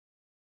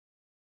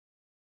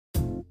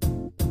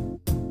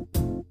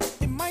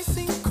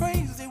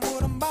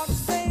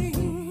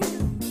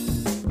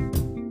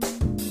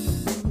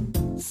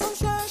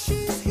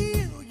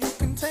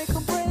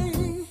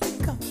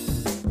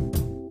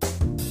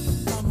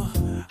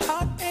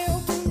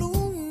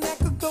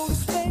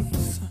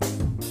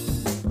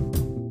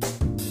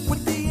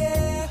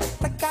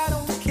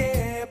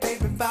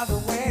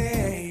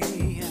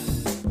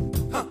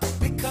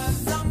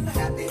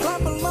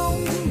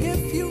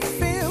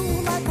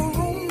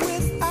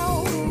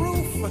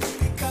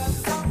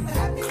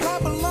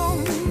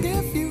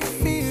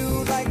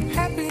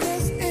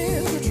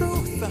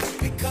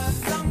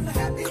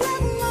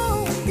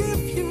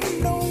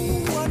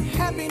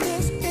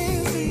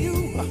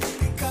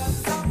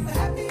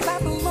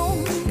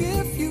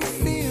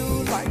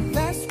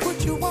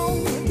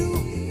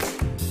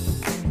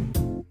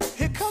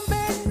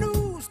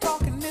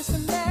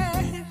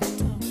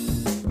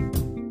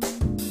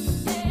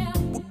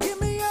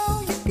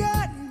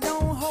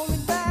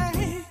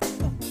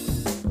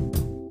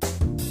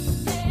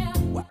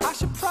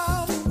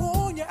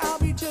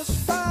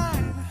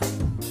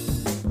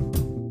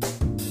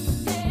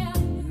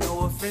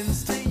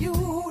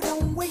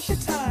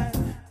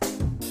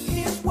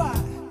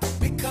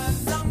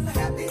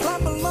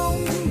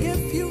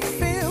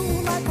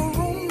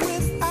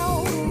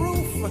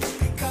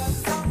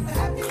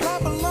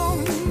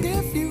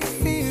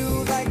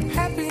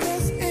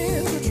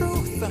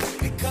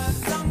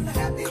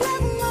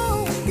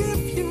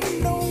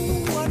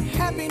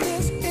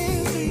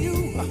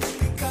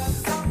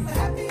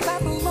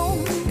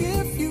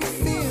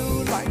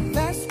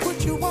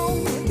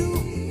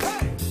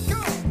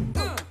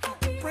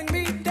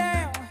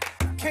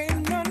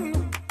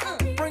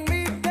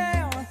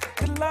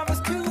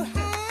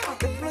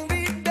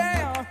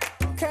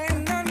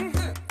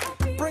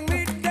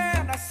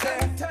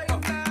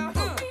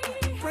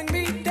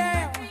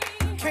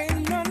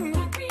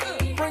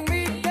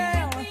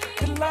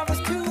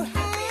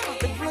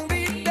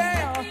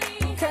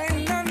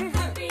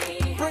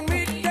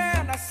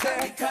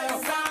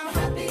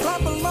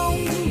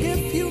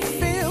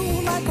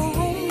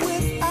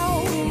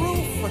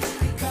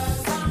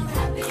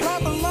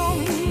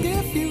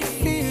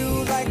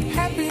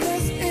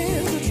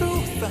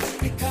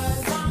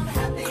because I'm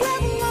happy.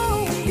 Clap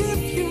along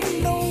if you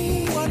know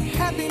what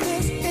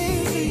happiness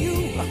is to you.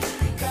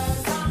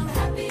 Because I'm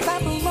happy.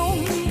 Clap along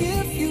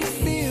if you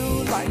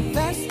feel like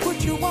that's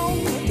what you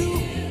want to do.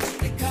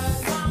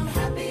 Because I'm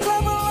happy.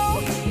 Clap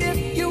along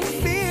if you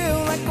feel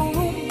like a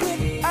room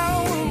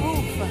without a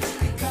roof.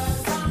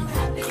 Because I'm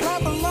happy.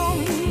 Clap along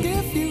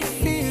if you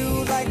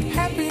feel like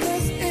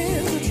happiness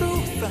is the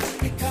truth.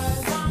 Because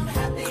I'm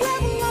happy.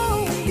 Clap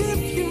along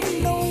if you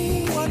know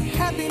what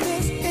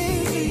happiness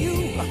is to you.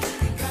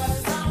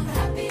 Because I'm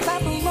happy.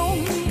 Clap along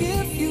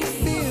if you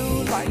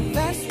feel like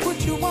that's what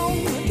you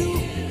want to do.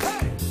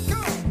 Hey,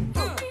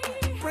 go!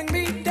 Bring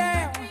me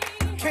down,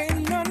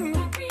 can't nothing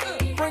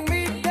bring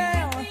me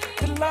down.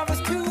 The love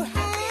is too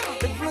high,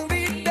 it bring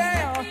me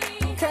down,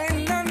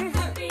 can't nothing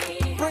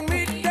bring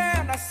me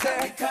down. I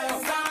said,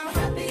 because I'm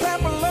happy.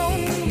 Clap along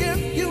if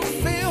you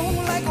feel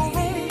like a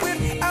room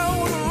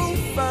without a roof.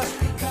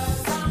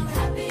 Because I'm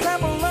happy.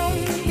 Clap along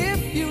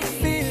if you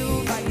feel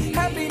like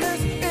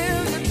happiness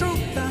is the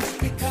truth.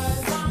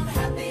 Because I'm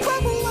happy.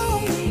 Clap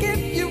along if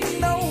you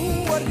know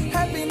what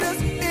happiness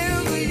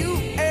is to you.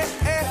 Hey,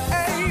 hey,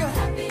 hey.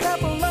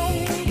 Clap along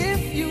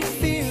if you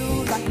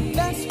feel like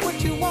that's what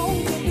you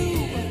want to do.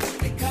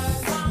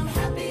 Because I'm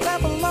happy.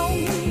 Clap along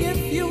if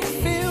you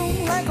feel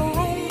like a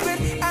room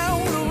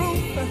without a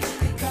roof.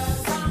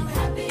 Because I'm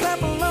happy.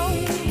 Clap along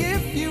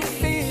if you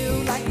feel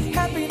like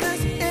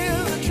happiness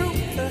is the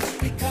truth.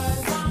 Because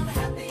I'm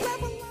happy.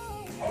 Clap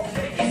along.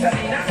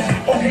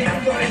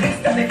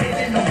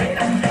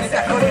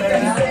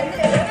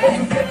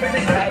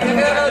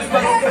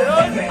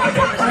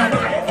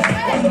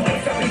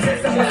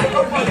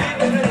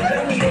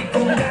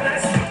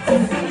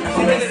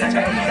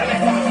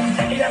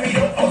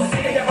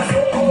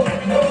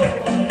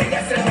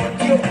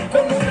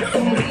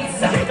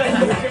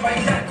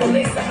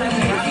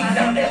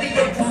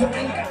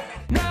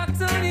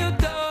 Knocked on your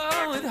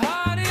door with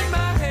heart in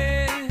my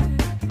hand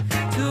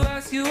to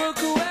ask you a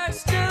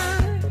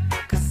question,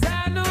 'cause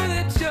I know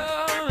that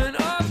you're an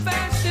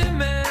old-fashioned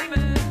man.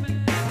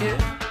 Yeah.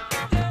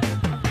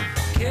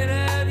 Can I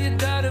have your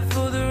daughter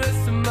for the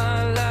rest of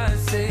my life?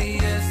 Say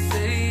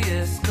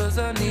yes, 'cause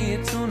I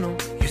need to know.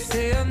 You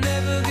say I'll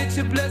never get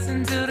your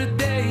blessing till the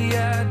day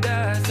I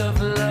die. Tough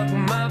luck,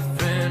 my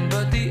friend,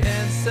 but the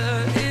answer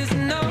is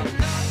no.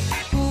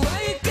 Why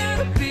you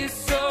gotta be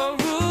so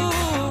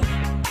rude?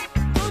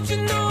 Don't you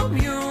know I'm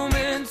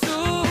human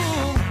too?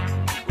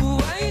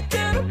 Why you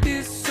gotta be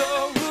so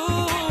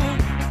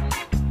rude?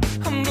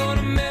 I'm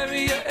gonna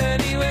marry you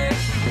anyway.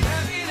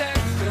 Marry that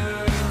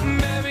girl.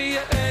 Marry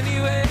you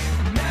anyway.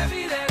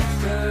 Marry that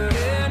girl.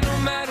 Yeah, no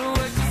matter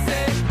what you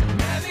say.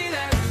 Marry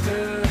that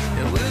girl.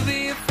 And we'll be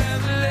a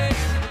family.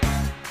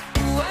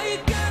 Why you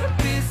gotta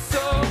be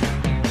so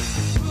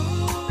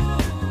rude?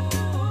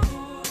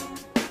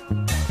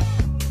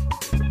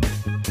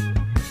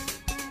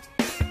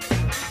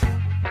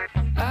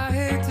 I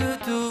hate to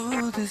do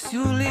this,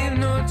 you leave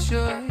no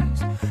choice.